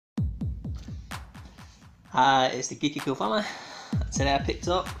Hi, it's the Geeky Cool family. Today I picked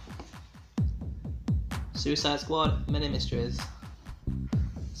up Suicide Squad Mini Mysteries.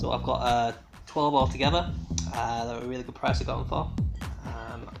 So I've got 12 altogether. They're a really good price I got them for.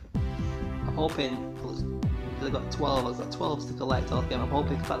 I'm hoping, because I've got 12 to collect altogether. I'm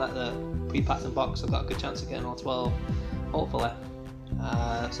hoping the fact that the pre-packed and box, I've got a good chance of getting all 12, hopefully.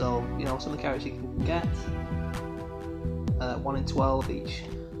 So, you know, some of the characters you can get, 1 in 12 each.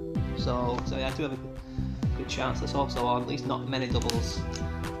 So yeah, I do have a good chance. That's also, or at least not many doubles.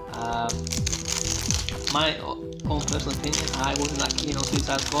 My own personal opinion, I wasn't that keen on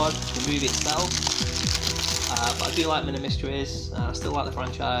Suicide Squad, the movie itself, but I do like Mini Mysteries. I still like the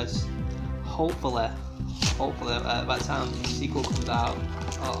franchise. Hopefully by the time the sequel comes out,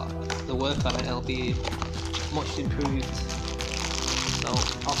 the work on it, it'll be much improved. So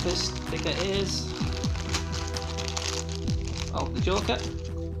office figure is the Joker,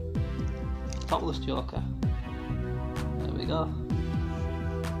 topless Joker. There we go.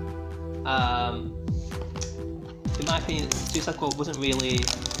 In my opinion, Suicide Squad wasn't really.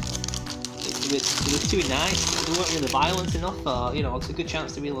 It was too nice. They weren't really violent enough. You know, it's a good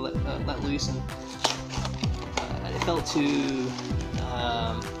chance to really let loose, and it felt too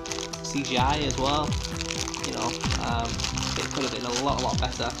CGI as well. You know, it could have been a lot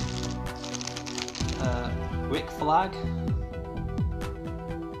better. Rick Flag.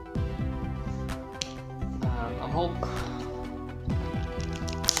 I'm hoping.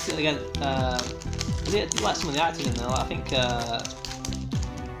 Again, I do like some of the acting in there. I think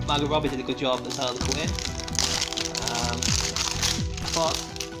Margot Robbie did a good job as Harley Quinn. I thought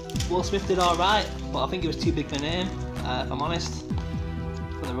Will Smith did alright, but I think it was too big for a name, if I'm honest,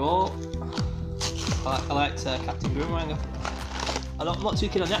 for the role. I liked Captain Boomerang. I'm not too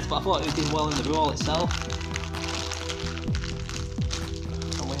keen on that, but I thought he did well in the role itself.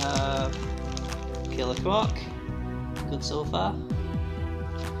 And we have Killer Croc, good so far.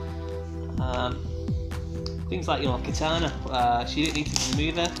 Things like, you know, Katana, she didn't need to be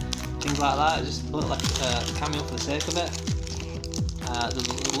in the movie, things like that. It just looked like a cameo for the sake of it.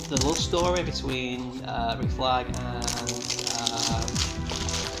 The love story between Rick Flag and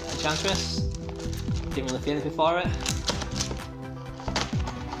Enchantress, didn't really feel anything for it.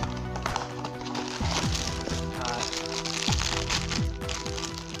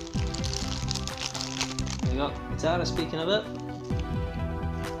 There we go, Katana, speaking of it.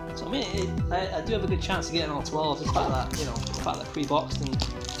 I mean, I do have a good chance of getting all 12, just the fact that, you know, the fact that pre-boxed, and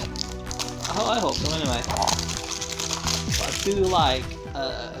I hope so anyway. But I do like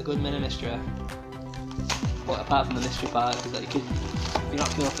a good mini mystery. But apart from the mystery part, is that if you're not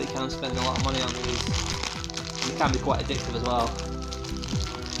careful, you can spend a lot of money on these. And they can be quite addictive as well.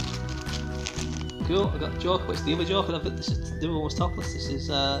 Cool, I got Joker, which is the other Joker. The other one was topless. This is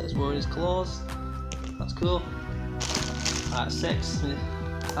wearing his clothes. That's cool. Alright, 6.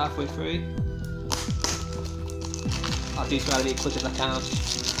 Halfway through. I'll do try to be as quick as I can.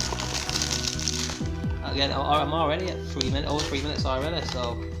 Again, I'm already at 3 minutes, over 3 minutes already,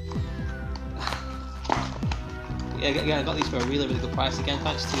 so yeah, again, I got these for a really good price. Again,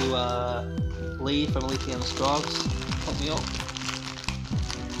 thanks to Lee from Leaky and the Scrogs, hooked me up.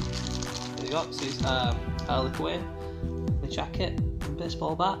 There you go. So it's Harley Quinn, the jacket, and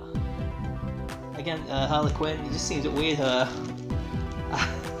baseball bat. Again, Harley Quinn. It just seems a bit weird.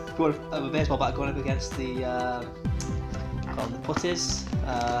 A baseball bat going up against the putties,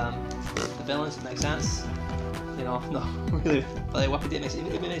 the villains. It makes sense, you know. No, really, but what it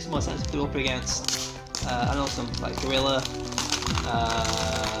makes more sense to go up against. I know some like Gorilla,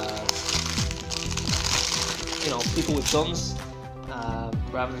 you know, people with guns,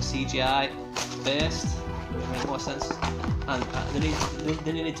 rather than CGI based. It would make more sense, and they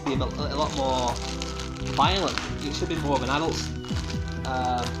need to be a lot more violent. It should be more of an adult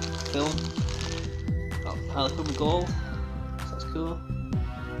film. Got Harley Quinn with gold, so that's cool.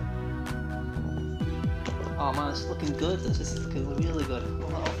 Oh man, it's looking good. This is looking really good.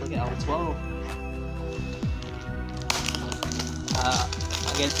 I'll hopefully get all 12.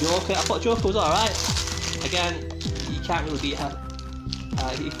 Again, Joker. I thought Joker was alright. Again, you can't really beat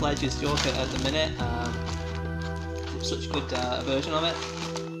Heath Ledger's Joker at the minute. Such a good version of it.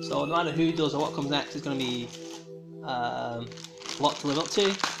 So no matter who does or what comes next, is going to be a lot to live up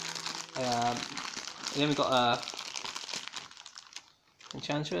to. Again, we've got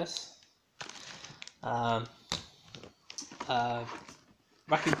Enchantress, Raccoon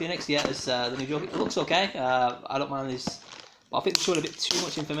Phoenix. Yeah, it's the new Joker. It looks okay. I don't mind this, but I think they showed a bit too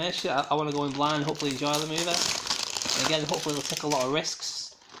much information. I want to go in blind, hopefully enjoy the movie. And again, hopefully they'll take a lot of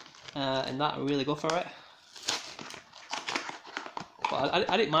risks and that really go for it. But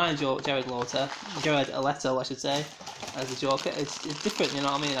I didn't mind Jared Leto, I should say, as the Joker. It's different, you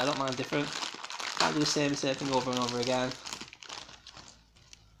know what I mean? I don't mind different. Can't do the same thing over and over again.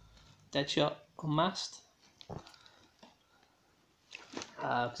 Deadshot unmasked.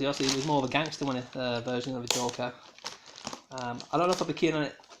 Because he was more of a gangster version of the Joker. I don't know if I'd be keen on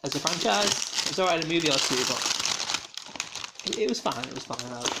it as a franchise. It's alright in a movie or two, but it was fine. It was fine.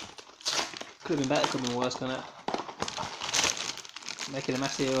 Could have been better, could have been worse, couldn't it? Making a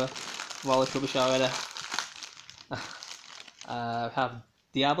mess here with all this rubbish already. We have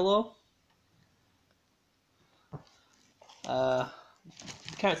Diablo. The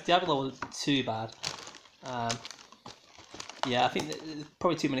character Diablo wasn't too bad. Yeah, I think there's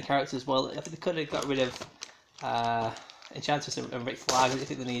probably too many characters as well. I think they could have got rid of Enchantress and Rick Flag. I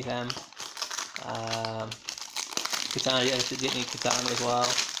think they need them. Katana, yeah, they didn't need Katana as well.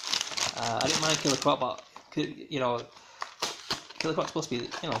 I didn't mind Killer Croc, but you know, Killer Croc's supposed to be,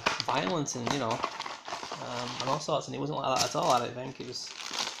 you know, violent and, you know, and all sorts, and it wasn't like that at all. I don't think it was.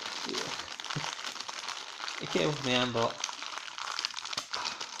 It came with me, but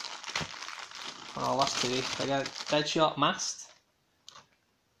on our last two, again, Deadshot masked.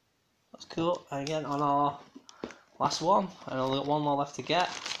 That's cool. And again, on our last one, and only got one more left to get.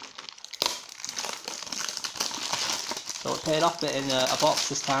 So it paid off in a box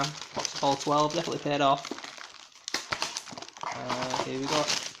this time. Box of all 12, definitely paid off. Here we go.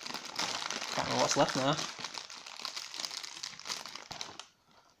 Can't remember what's left now.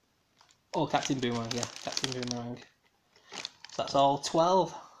 Oh, Captain Boomerang, yeah, Captain Boomerang. So that's all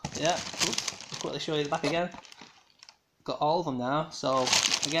 12. Yeah. Oops. Quickly show you the back again. Got all of them now. So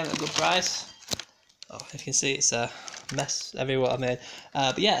again, at a good price. Oh, if you can see, it's a mess everywhere I made.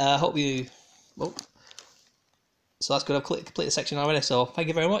 But yeah, I hope you. Oh. So that's good. I've completed the section already. So thank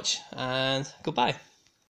you very much, and goodbye.